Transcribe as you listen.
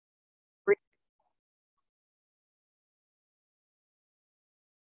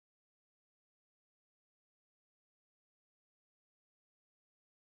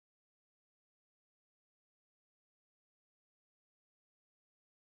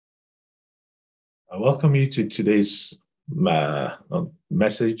I welcome you to today's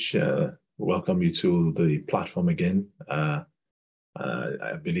message. Welcome you to the platform again. I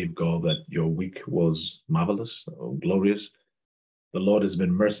believe, God, that your week was marvelous, glorious. The Lord has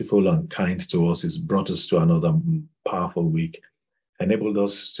been merciful and kind to us. He's brought us to another powerful week, enabled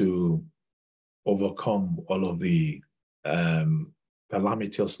us to overcome all of the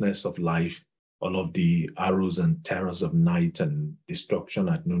calamitousness of life, all of the arrows and terrors of night and destruction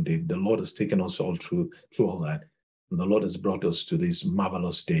at noonday. The Lord has taken us all through all that. And the Lord has brought us to this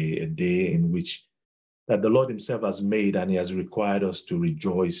marvelous day, a day in which that the Lord himself has made, and he has required us to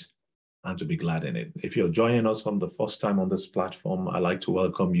rejoice and to be glad in it. If you're joining us from the first time on this platform, I'd like to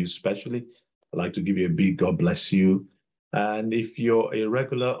welcome you specially. I'd like to give you a big God bless you. And if you're a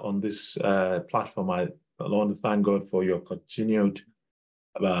regular on this platform, I want to thank God for your continued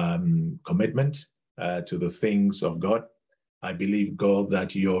commitment to the things of God. I believe, God,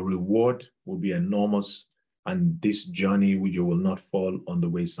 that your reward will be enormous, and this journey you will not fall on the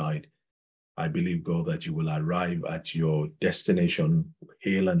wayside. I believe, God, that you will arrive at your destination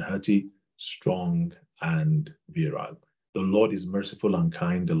hale and hearty, strong and virile. The Lord is merciful and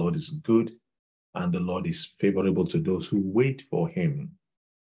kind. The Lord is good, and the Lord is favorable to those who wait for him.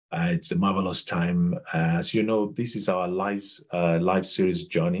 It's a marvelous time. As you know, this is our life series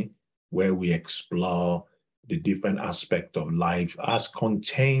journey where we explore the different aspects of life as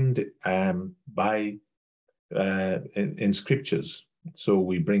contained by in scriptures. So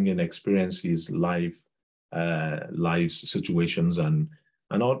we bring in experiences, life situations, and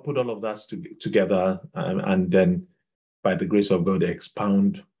I'll put all of that together, and then by the grace of God,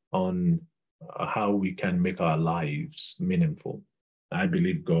 expound on how we can make our lives meaningful. I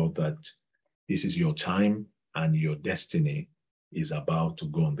believe, God, that this is your time and your destiny is about to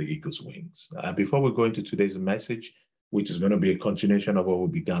go on the eagle's wings. Before we go into today's message, which is going to be a continuation of what we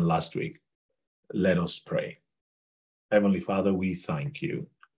began last week, let us pray. Heavenly Father, we thank you.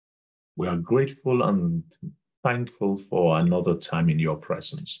 We are grateful and thankful for another time in your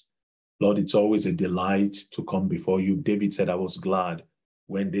presence. Lord, it's always a delight to come before you. David said, I was glad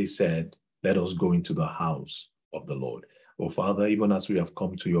when they said, let us go into the house of the Lord. Oh, Father, even as we have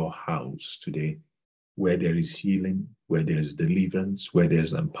come to your house today, where there is healing, where there is deliverance, where there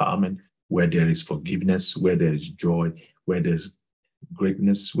is empowerment, where there is forgiveness, where there is joy, where there's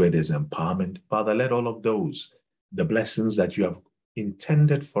greatness, where there's empowerment. Father, let all of those, the blessings that you have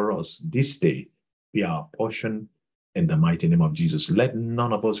intended for us this day, be our portion in the mighty name of Jesus. Let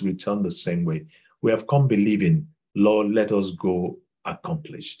none of us return the same way. We have come believing, Lord, let us go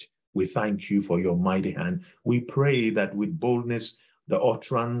accomplished. We thank you for your mighty hand. We pray that with boldness, the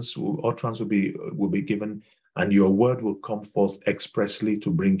utterance will be given, and your word will come forth expressly to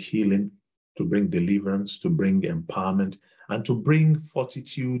bring healing, to bring deliverance, to bring empowerment, and to bring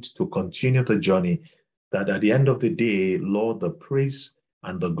fortitude to continue the journey, that at the end of the day, Lord, the praise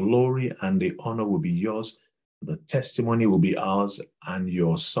and the glory and the honor will be yours, the testimony will be ours, and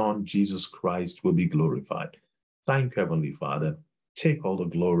your Son, Jesus Christ, will be glorified. Thank you, Heavenly Father. Take all the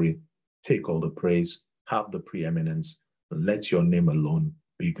glory, take all the praise, have the preeminence, and let your name alone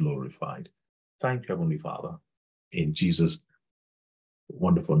be glorified. Thank you, Heavenly Father. In Jesus'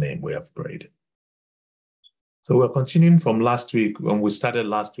 wonderful name we have prayed. So we're continuing from last week, when we started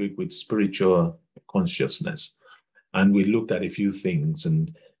last week with spiritual consciousness. And we looked at a few things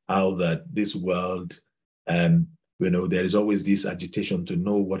and how that this world, there is always this agitation to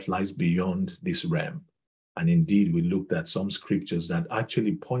know what lies beyond this realm. And indeed, we looked at some scriptures that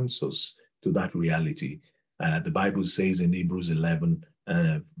actually points us to that reality. The Bible says in Hebrews 11,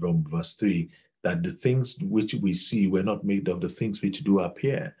 from verse 3, that the things which we see were not made of the things which do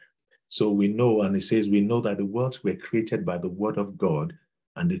appear. So we know, and it says, we know that the worlds were created by the word of God,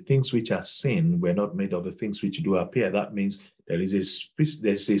 and the things which are seen were not made of the things which do appear. That means there's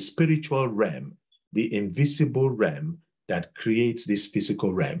a spiritual realm, the invisible realm that creates this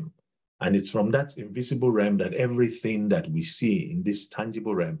physical realm. And it's from that invisible realm that everything that we see in this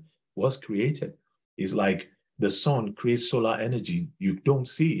tangible realm was created. It's like the sun creates solar energy. You don't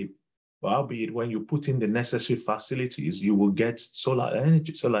see it, but albeit when you put in the necessary facilities, you will get solar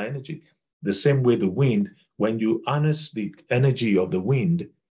energy. The same way the wind, when you harness the energy of the wind,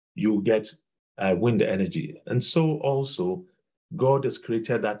 you get wind energy. And so also, God has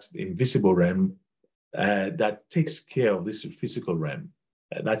created that invisible realm that takes care of this physical realm.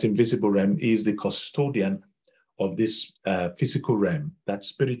 That invisible realm is the custodian of this physical realm. That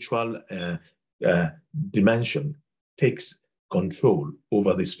spiritual dimension takes control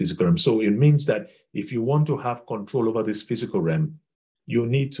over this physical realm. So it means that if you want to have control over this physical realm, you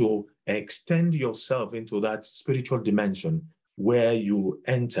need to extend yourself into that spiritual dimension where you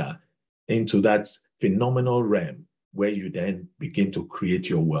enter into that phenomenal realm where you then begin to create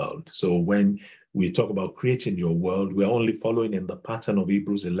your world. So when we talk about creating your world, we're only following in the pattern of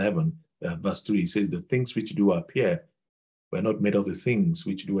Hebrews 11, verse 3. It says, the things which do appear were not made of the things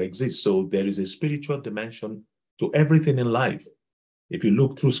which do exist. So there is a spiritual dimension to everything in life. If you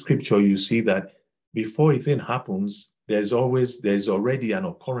look through scripture, you see that before a thing happens, there's already an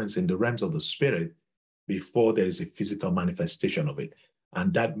occurrence in the realms of the spirit before there is a physical manifestation of it.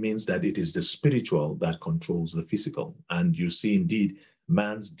 And that means that it is the spiritual that controls the physical. And you see indeed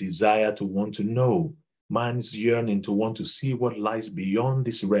man's desire to want to know, man's yearning to want to see what lies beyond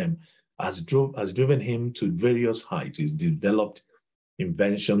this realm has driven him to various heights. He's developed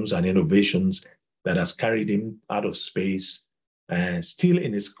inventions and innovations that has carried him out of space, and still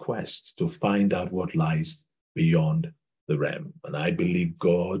in his quest to find out what lies beyond the realm. And I believe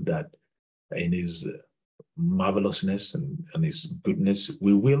God that in his marvelousness and his goodness,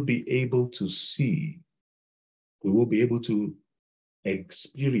 we will be able to see, we will be able to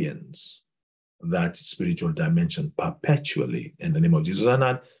experience that spiritual dimension perpetually in the name of Jesus.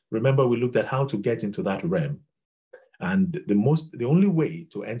 And remember, we looked at how to get into that realm. And the only way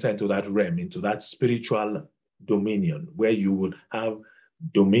to enter into that realm, into that spiritual dominion, where you would have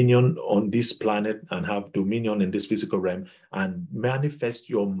dominion on this planet and have dominion in this physical realm and manifest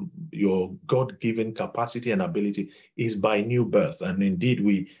your God-given capacity and ability, is by new birth. And indeed,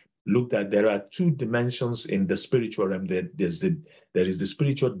 we looked at there are two dimensions in the spiritual realm. There is the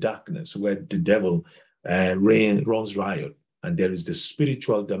spiritual darkness where the devil runs riot, and there is the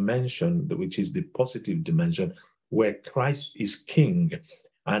spiritual dimension, which is the positive dimension, where Christ is king.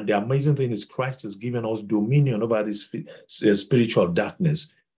 And the amazing thing is Christ has given us dominion over this spiritual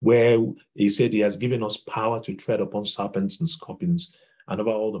darkness, where he said he has given us power to tread upon serpents and scorpions and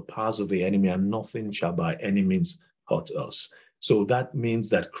over all the powers of the enemy, and nothing shall by any means hurt us. So that means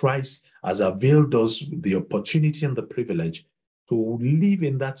that Christ has availed us the opportunity and the privilege to live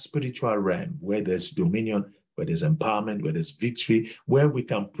in that spiritual realm where there's dominion, where there's empowerment, where there's victory, where we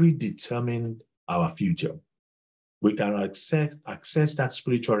can predetermine our future. We can access that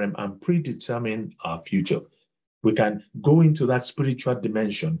spiritual realm and predetermine our future. We can go into that spiritual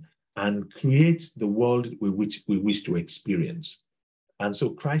dimension and create the world which we wish to experience. And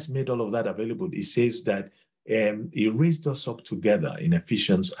so Christ made all of that available. He says that he raised us up together in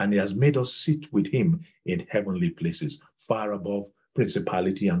Ephesians, and he has made us sit with him in heavenly places, far above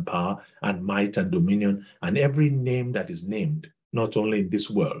principality and power and might and dominion and every name that is named, not only in this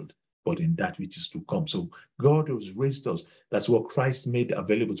world, but in that which is to come. So God has raised us. That's what Christ made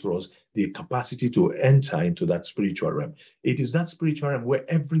available to us, the capacity to enter into that spiritual realm. It is that spiritual realm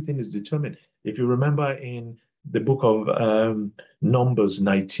where everything is determined. If you remember in the book of Numbers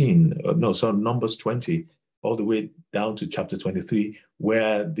 20, all the way down to chapter 23,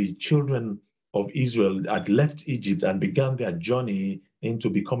 where the children of Israel had left Egypt and began their journey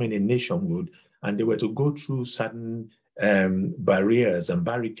into becoming a nationhood, and they were to go through certain barriers and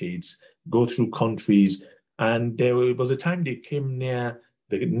barricades, go through countries, and there was a time they came near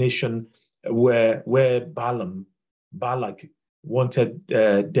the nation where Balak wanted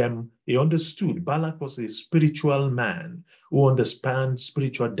them. He understood. Balak was a spiritual man who understands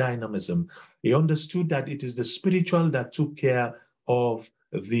spiritual dynamism. He understood that it is the spiritual that took care of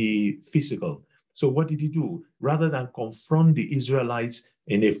the physical. So what did he do? Rather than confront the Israelites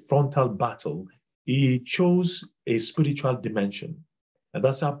in a frontal battle, he chose a spiritual dimension. And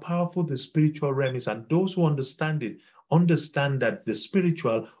that's how powerful the spiritual realm is. And those who understand it understand that the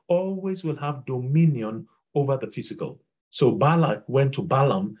spiritual always will have dominion over the physical. So Balak went to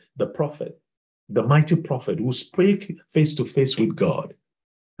Balaam, the prophet, the mighty prophet who spoke face to face with God,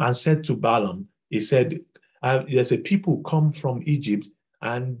 and said to Balaam, he said, there's a people come from Egypt,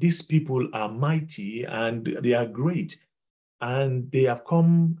 and these people are mighty and they are great. And they have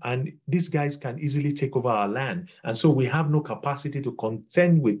come, and these guys can easily take over our land. And so we have no capacity to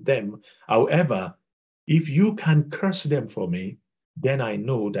contend with them. However, if you can curse them for me, then I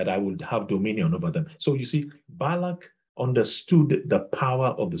know that I would have dominion over them. So you see, Balak understood the power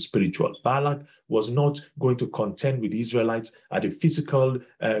of the spiritual. Balak was not going to contend with the Israelites at a physical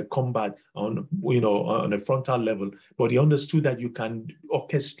combat on a frontal level, but he understood that you can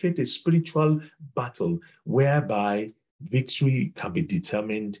orchestrate a spiritual battle whereby victory can be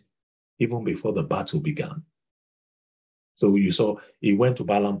determined even before the battle began. So you saw he went to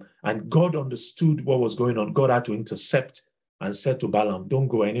Balaam, and God understood what was going on. God had to intercept and said to Balaam, don't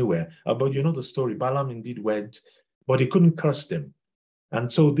go anywhere. But you know the story. Balaam indeed went, but he couldn't curse them.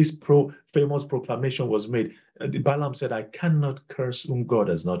 And so this famous proclamation was made. Balaam said, I cannot curse whom God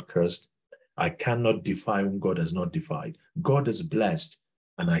has not cursed. I cannot defy whom God has not defied. God is blessed,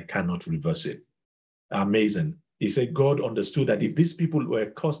 and I cannot reverse it. Amazing. He said God understood that if these people were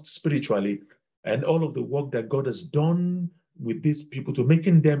cursed spiritually, and all of the work that God has done with these people to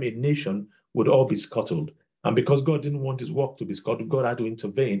making them a nation would all be scuttled. And because God didn't want his work to be scuttled, God had to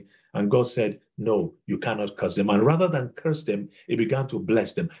intervene. And God said, no, you cannot curse them. And rather than curse them, he began to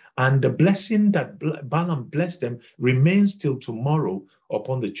bless them. And the blessing that Balaam blessed them remains till tomorrow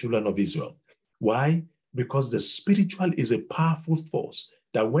upon the children of Israel. Why? Because the spiritual is a powerful force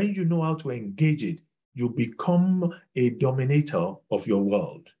that when you know how to engage it, you become a dominator of your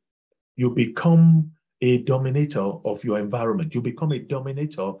world. You become a dominator of your environment. You become a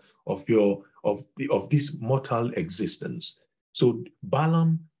dominator of this mortal existence. So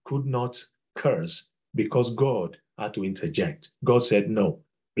Balaam could not curse because God had to interject. God said, no,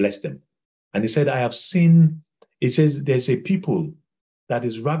 bless them. And he said, I have seen, it says there's a people that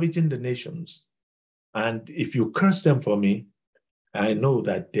is ravaging the nations. And if you curse them for me, I know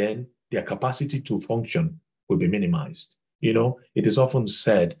that then their capacity to function will be minimized. You know, it is often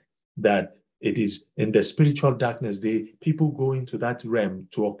said that it is in the spiritual darkness, people go into that realm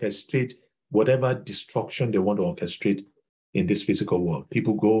to orchestrate whatever destruction they want to orchestrate in this physical world.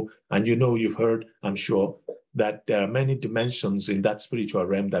 People go, and you know, you've heard, I'm sure, that there are many dimensions in that spiritual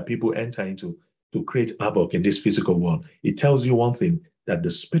realm that people enter into to create havoc in this physical world. It tells you one thing, that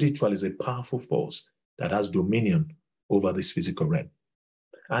the spiritual is a powerful force that has dominion over this physical realm.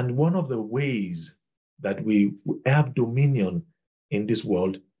 And one of the ways that we have dominion in this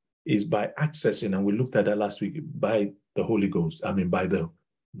world is by accessing, and we looked at that last week, by the Holy Ghost,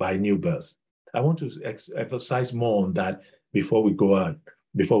 by new birth. I want to emphasize more on that before we go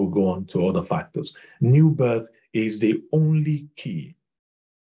on to other factors. New birth is the only key.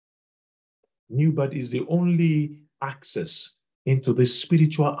 New birth is the only access into the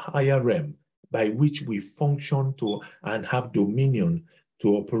spiritual higher realm by which we function to and have dominion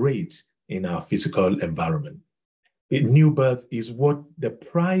to operate in our physical environment. New birth is what the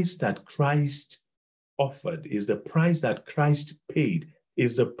price that Christ offered, is the price that Christ paid,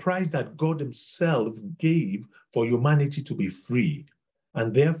 is the price that God himself gave for humanity to be free.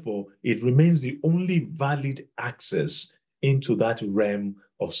 And therefore, it remains the only valid access into that realm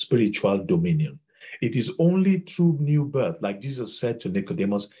of spiritual dominion. It is only through new birth, like Jesus said to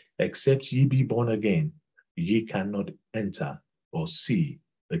Nicodemus, except ye be born again, ye cannot enter or see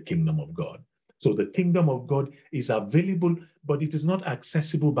the kingdom of God. So the kingdom of God is available, but it is not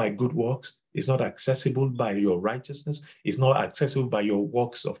accessible by good works. It's not accessible by your righteousness. It's not accessible by your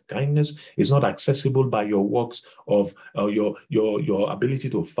works of kindness. It's not accessible by your works of your ability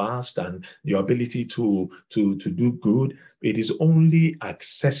to fast and your ability to do good. It is only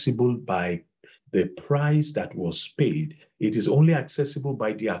accessible by the price that was paid. It is only accessible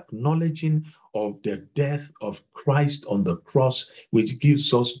by the acknowledging of the death of Christ on the cross, which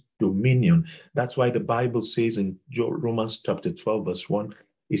gives us dominion. That's why the Bible says in Romans chapter 12, verse 1,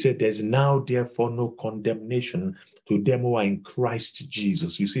 it said, there's now therefore no condemnation to them who are in Christ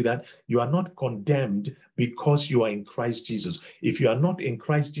Jesus. You see that? You are not condemned because you are in Christ Jesus. If you are not in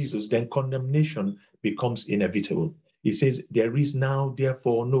Christ Jesus, then condemnation becomes inevitable. He says, there is now,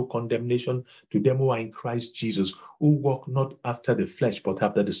 therefore, no condemnation to them who are in Christ Jesus, who walk not after the flesh, but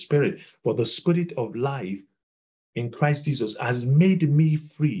after the Spirit. For the Spirit of life in Christ Jesus has made me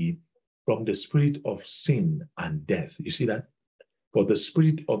free from the spirit of sin and death. You see that? For the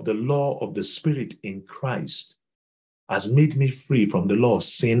spirit of the law of the Spirit in Christ has made me free from the law of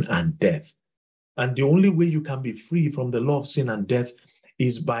sin and death. And the only way you can be free from the law of sin and death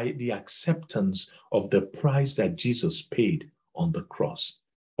is by the acceptance of the price that Jesus paid on the cross.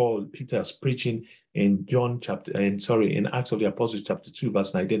 Peter's preaching in in Acts of the Apostles chapter 2,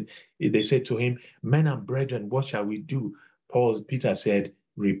 verse 19, they said to him, men and brethren, what shall we do? Peter said,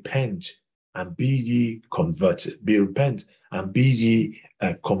 repent and be ye converted. Repent and be ye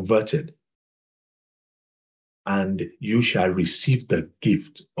converted, and you shall receive the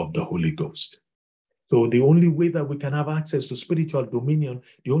gift of the Holy Ghost. So the only way that we can have access to spiritual dominion,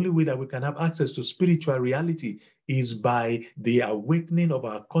 the only way that we can have access to spiritual reality is by the awakening of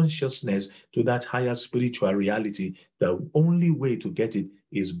our consciousness to that higher spiritual reality. The only way to get it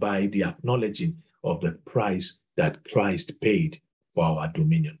is by the acknowledging of the price that Christ paid for our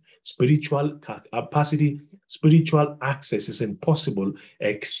dominion. Spiritual capacity, spiritual access is impossible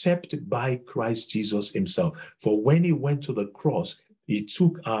except by Christ Jesus himself. For when he went to the cross, he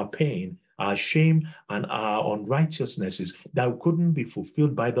took our pain, our shame, and our unrighteousnesses that couldn't be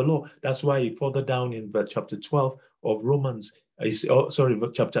fulfilled by the law. That's why further down in chapter 12 of Romans,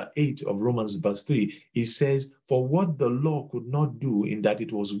 chapter 8 of Romans, verse 3, he says, for what the law could not do in that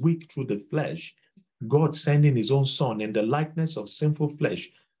it was weak through the flesh, God sending his own son in the likeness of sinful flesh,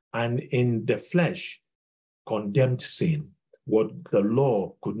 and in the flesh condemned sin. What the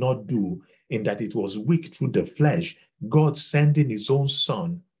law could not do, in that it was weak through the flesh, God sending his own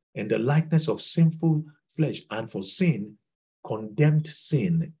son in the likeness of sinful flesh, and for sin, condemned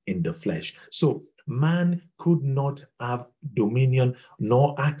sin in the flesh. So man could not have dominion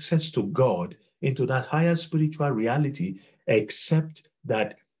nor access to God into that higher spiritual reality, except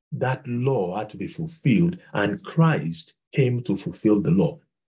that that law had to be fulfilled, and Christ came to fulfill the law.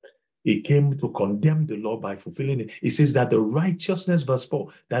 He came to condemn the law by fulfilling it. It says that the righteousness, verse 4,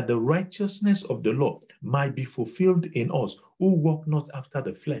 that the righteousness of the law might be fulfilled in us who walk not after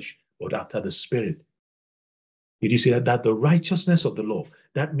the flesh, but after the Spirit. Did you see that? That the righteousness of the law,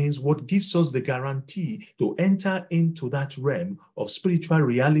 that means what gives us the guarantee to enter into that realm of spiritual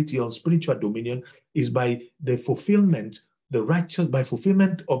reality or spiritual dominion is by the fulfillment, by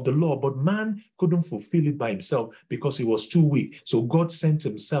fulfillment of the law. But man couldn't fulfill it by himself because he was too weak. So God sent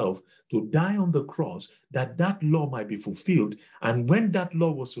himself to die on the cross that that law might be fulfilled. And when that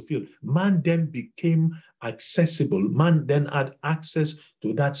law was fulfilled, man then became accessible. Man then had access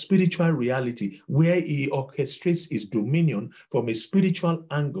to that spiritual reality where he orchestrates his dominion from a spiritual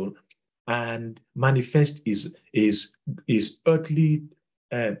angle and manifests his earthly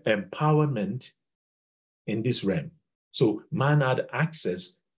empowerment in this realm. So man had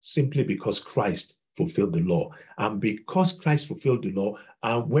access simply because Christ fulfilled the law. And because Christ fulfilled the law,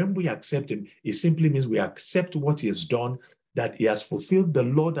 and when we accept him, it simply means we accept what he has done, that he has fulfilled the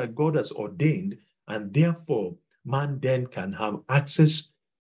law that God has ordained, and therefore man then can have access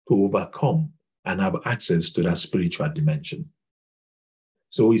to overcome and have access to that spiritual dimension.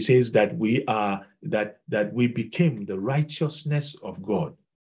 So he says that we are that we became the righteousness of God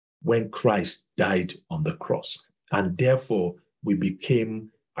when Christ died on the cross, and therefore we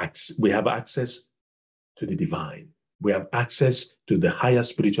have access to the divine. We have access to the higher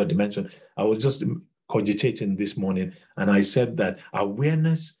spiritual dimension. I was just cogitating this morning, and I said that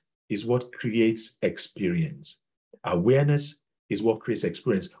awareness is what creates experience. Awareness is what creates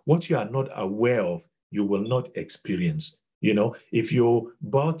experience. What you are not aware of, you will not experience. You know, if you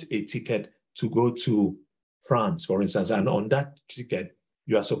bought a ticket to go to France, for instance, and on that ticket,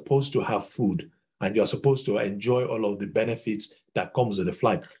 you are supposed to have food, and you're supposed to enjoy all of the benefits that comes with the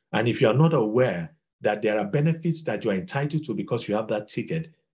flight. And if you're not aware that there are benefits that you're entitled to because you have that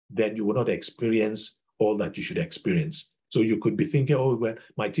ticket, then you will not experience all that you should experience. So you could be thinking, oh, well,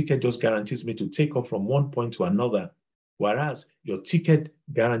 my ticket just guarantees me to take off from one point to another, whereas your ticket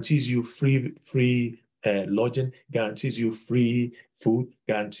guarantees you free lodging, guarantees you free food,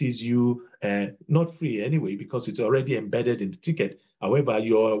 guarantees you not free anyway, because it's already embedded in the ticket. However,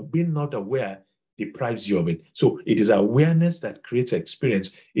 you're being not aware deprives you of it. So it is awareness that creates experience.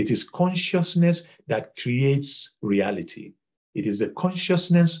 It is consciousness that creates reality. It is the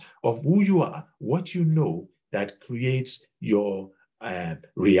consciousness of who you are, what you know, that creates your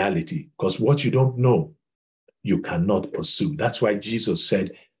reality. Because what you don't know, you cannot pursue. That's why Jesus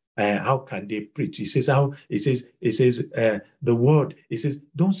said, how can they preach? He says, the word, he says,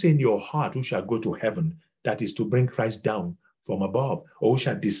 don't say in your heart who shall go to heaven, that is to bring Christ down from above, or who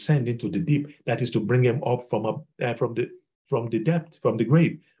shall descend into the deep, that is to bring him up from the depth, from the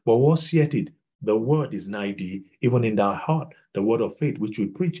grave. But what saith it? The word is nigh thee, even in thy heart, the word of faith which we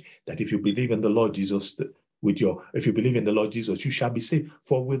preach, that if you believe in the Lord Jesus, if you believe in the Lord Jesus, you shall be saved.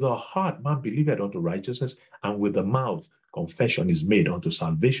 For with the heart man believeth unto righteousness, and with the mouth confession is made unto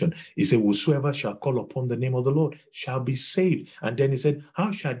salvation. He said, whosoever shall call upon the name of the Lord shall be saved. And then he said, how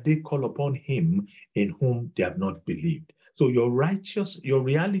shall they call upon him in whom they have not believed? So your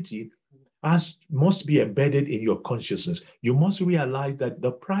reality must be embedded in your consciousness. You must realize that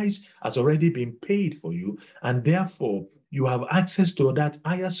the price has already been paid for you, and therefore you have access to that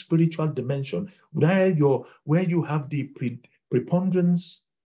higher spiritual dimension where you have the preponderance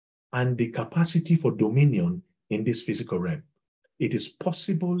and the capacity for dominion in this physical realm. It is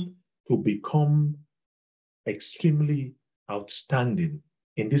possible to become extremely outstanding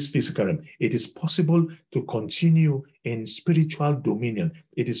in this physical realm. It is possible to continue in spiritual dominion.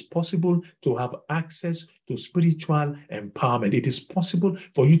 It is possible to have access to spiritual empowerment. It is possible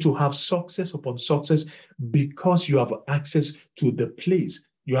for you to have success upon success because you have access to the place.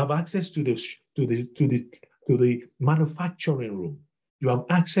 You have access to the manufacturing room. You have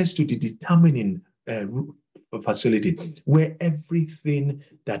access to the determining facility where everything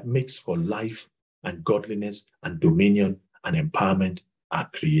that makes for life and godliness and dominion and empowerment are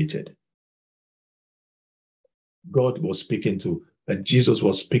created. Jesus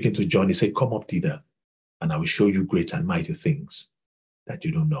was speaking to John. He said, come up thither, and I will show you great and mighty things that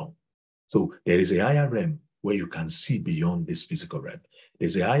you don't know. So there is a higher realm where you can see beyond this physical realm.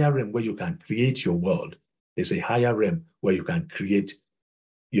 There's a higher realm where you can create your world. There's a higher realm where you can create,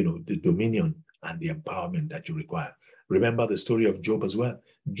 the dominion and the empowerment that you require. Remember the story of Job as well.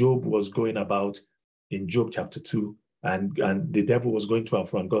 Job was going about in Job chapter 2, and the devil was going to and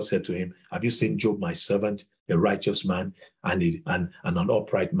from. God said to him, have you seen Job, my servant, a righteous man, and an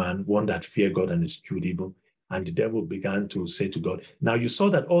upright man, one that feared God and eschewed evil? And the devil began to say to God, now you saw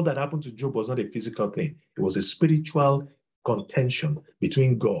that all that happened to Job was not a physical thing. It was a spiritual contention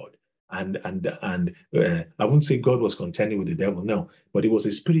between God and I wouldn't say God was contending with the devil, no, but it was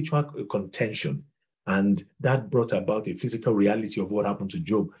a spiritual contention. And that brought about a physical reality of what happened to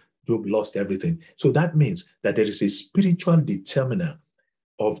Job. Job lost everything. So that means that there is a spiritual determiner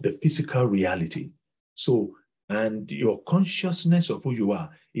of the physical reality. So, and your consciousness of who you are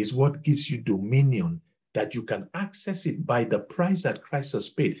is what gives you dominion, that you can access it by the price that Christ has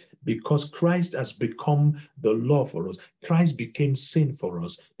paid, because Christ has become the law for us. Christ became sin for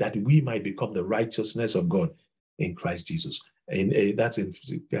us, that we might become the righteousness of God in Christ Jesus. That's in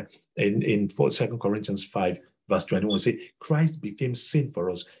 2 Corinthians 5, verse 21. Say, Christ became sin for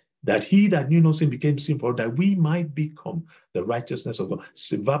us, that he that knew no sin became sin for us, that we might become the righteousness of God.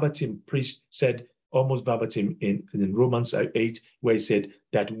 Verbatim, priest said, almost verbatim in Romans 8, where he said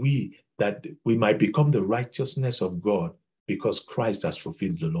that we might become the righteousness of God because Christ has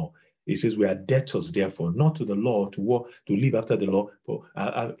fulfilled the law. He says we are debtors, therefore, not to the law, to live after the law.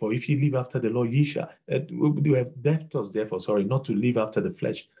 For if you live after the law, ye shall. We have debtors, therefore, not to live after the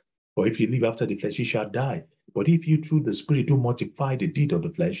flesh. For if you live after the flesh, ye shall die. But if you through the Spirit do mortify the deed of the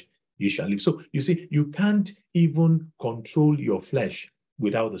flesh, ye shall live. So you see, you can't even control your flesh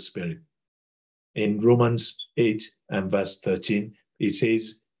without the Spirit. In Romans 8 and verse 13, it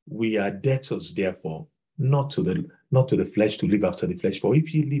says, we are debtors, therefore, not to the flesh, to live after the flesh. For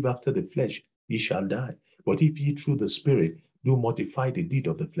if ye live after the flesh, ye shall die. But if ye through the Spirit do mortify the deed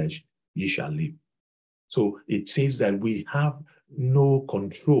of the flesh, ye shall live. So it says that we have no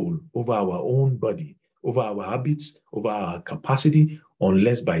control over our own body, over our habits, over our capacity,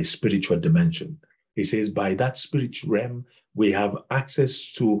 unless by a spiritual dimension. It says by that spiritual realm, we have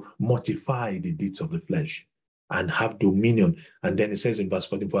access to mortify the deeds of the flesh and have dominion. And then it says in verse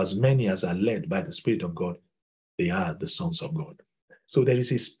 14, for as many as are led by the Spirit of God, they are the sons of God. So there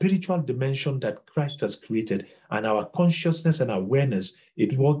is a spiritual dimension that Christ has created, and our consciousness and awareness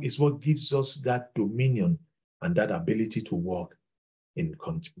is what gives us that dominion and that ability to walk in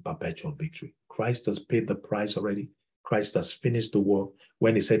perpetual victory. Christ has paid the price already. Christ has finished the work.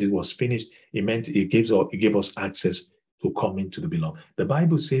 When he said it was finished, it meant he gave us access to come into the beloved. The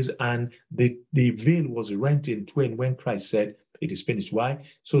Bible says, and the veil was rent in twain when Christ said, it is finished. Why?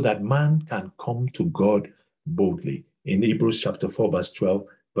 So that man can come to God boldly. In Hebrews chapter 4, verse 12,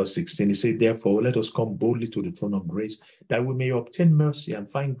 verse 16, he said, therefore, let us come boldly to the throne of grace, that we may obtain mercy and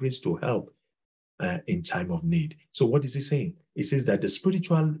find grace to help in time of need. So what is he saying? He says that the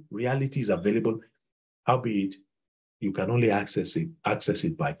spiritual reality is available, albeit you can only access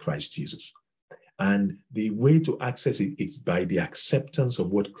it by Christ Jesus. And the way to access it is by the acceptance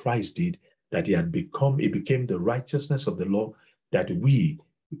of what Christ did, that he became the righteousness of the law, that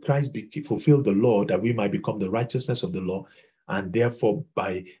Christ fulfilled the law, that we might become the righteousness of the law. And therefore,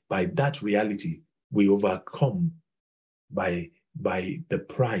 by that reality, we overcome by the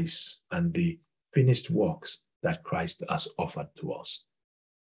price and the finished works that Christ has offered to us.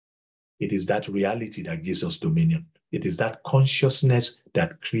 It is that reality that gives us dominion. It is that consciousness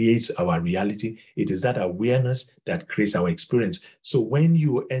that creates our reality. It is that awareness that creates our experience. So when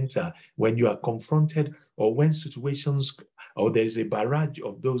you are confronted, or when situations, or there is a barrage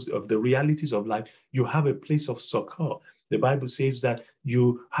of the realities of life, you have a place of succor. The Bible says that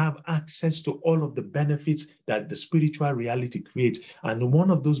you have access to all of the benefits that the spiritual reality creates. And one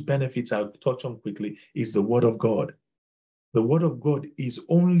of those benefits I'll touch on quickly is the Word of God. The Word of God is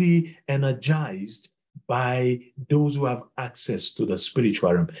only energized by those who have access to the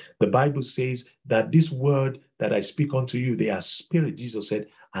spiritual realm. The Bible says that this word that I speak unto you, they are spirit, Jesus said,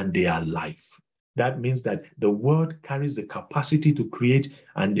 and they are life. That means that the word carries the capacity to create,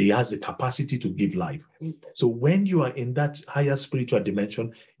 and it has the capacity to give life. So when you are in that higher spiritual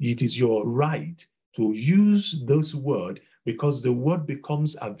dimension, it is your right to use those words, because the word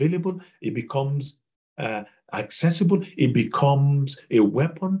becomes available, it becomes accessible, it becomes a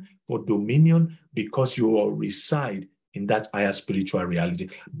weapon for dominion, because you all reside in that higher spiritual reality.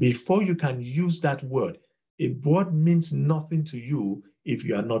 Before you can use that word, a word means nothing to you if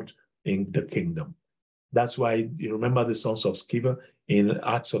you are not in the kingdom. That's why you remember the sons of Sceva in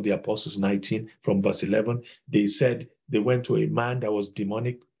Acts of the Apostles 19 from verse 11. They said they went to a man that was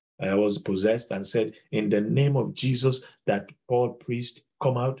demonic, I was possessed and said, in the name of Jesus, that Paul preached,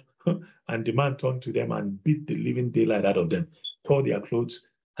 come out. And the man turned to them and beat the living daylight out of them, tore their clothes,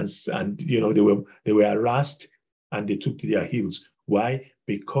 and they were harassed, and they took to their heels. Why?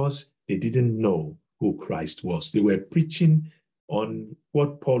 Because they didn't know who Christ was. They were preaching on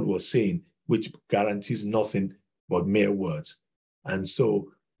what Paul was saying, which guarantees nothing but mere words. And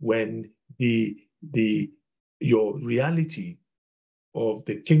so when your reality of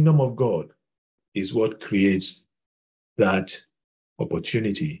the kingdom of God is what creates that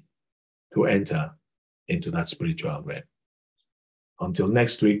opportunity to enter into that spiritual realm. Until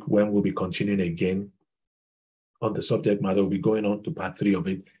next week, when we'll be continuing again on the subject matter, we'll be going on to part 3 of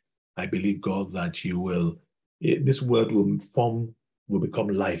it. I believe, God, that this word will become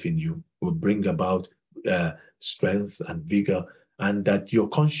life in you, will bring about strength and vigor, and that your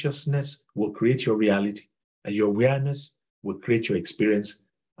consciousness will create your reality, and your awareness will create your experience.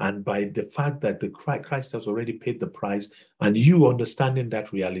 And by the fact that the Christ has already paid the price, and you understanding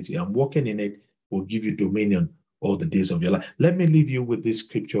that reality and walking in it will give you dominion all the days of your life. Let me leave you with this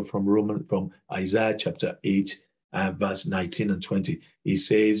scripture from Isaiah chapter 8, verse 19 and 20. It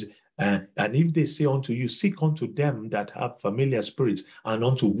says, and if they say unto you, seek unto them that have familiar spirits, and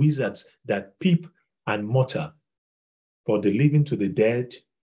unto wizards that peep and mutter, for the living to the dead.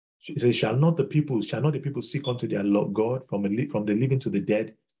 It says, shall not the people seek unto their Lord God from the living to the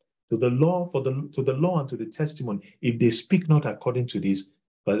dead? To the law and to the testimony, if they speak not according to this,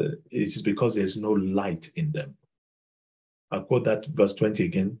 but it is because there's no light in them. I'll quote that verse 20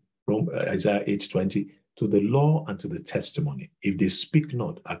 again, from Isaiah 8:20. To the law and to the testimony, if they speak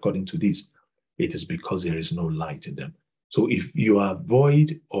not according to this, it is because there is no light in them. So if you are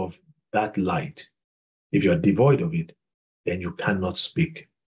void of that light, if you are devoid of it, then you cannot speak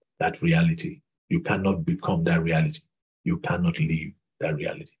that reality. You cannot become that reality. You cannot live that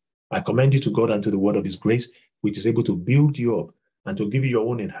reality. I commend you to God and to the word of his grace, which is able to build you up and to give you your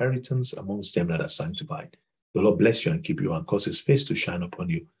own inheritance amongst them that are sanctified. The Lord bless you and keep you and cause his face to shine upon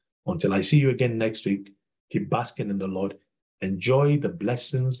you. Until I see you again next week, keep basking in the Lord. Enjoy the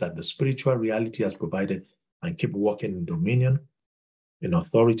blessings that the spiritual reality has provided, and keep walking in dominion, in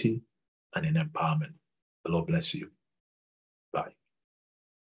authority, and in empowerment. The Lord bless you.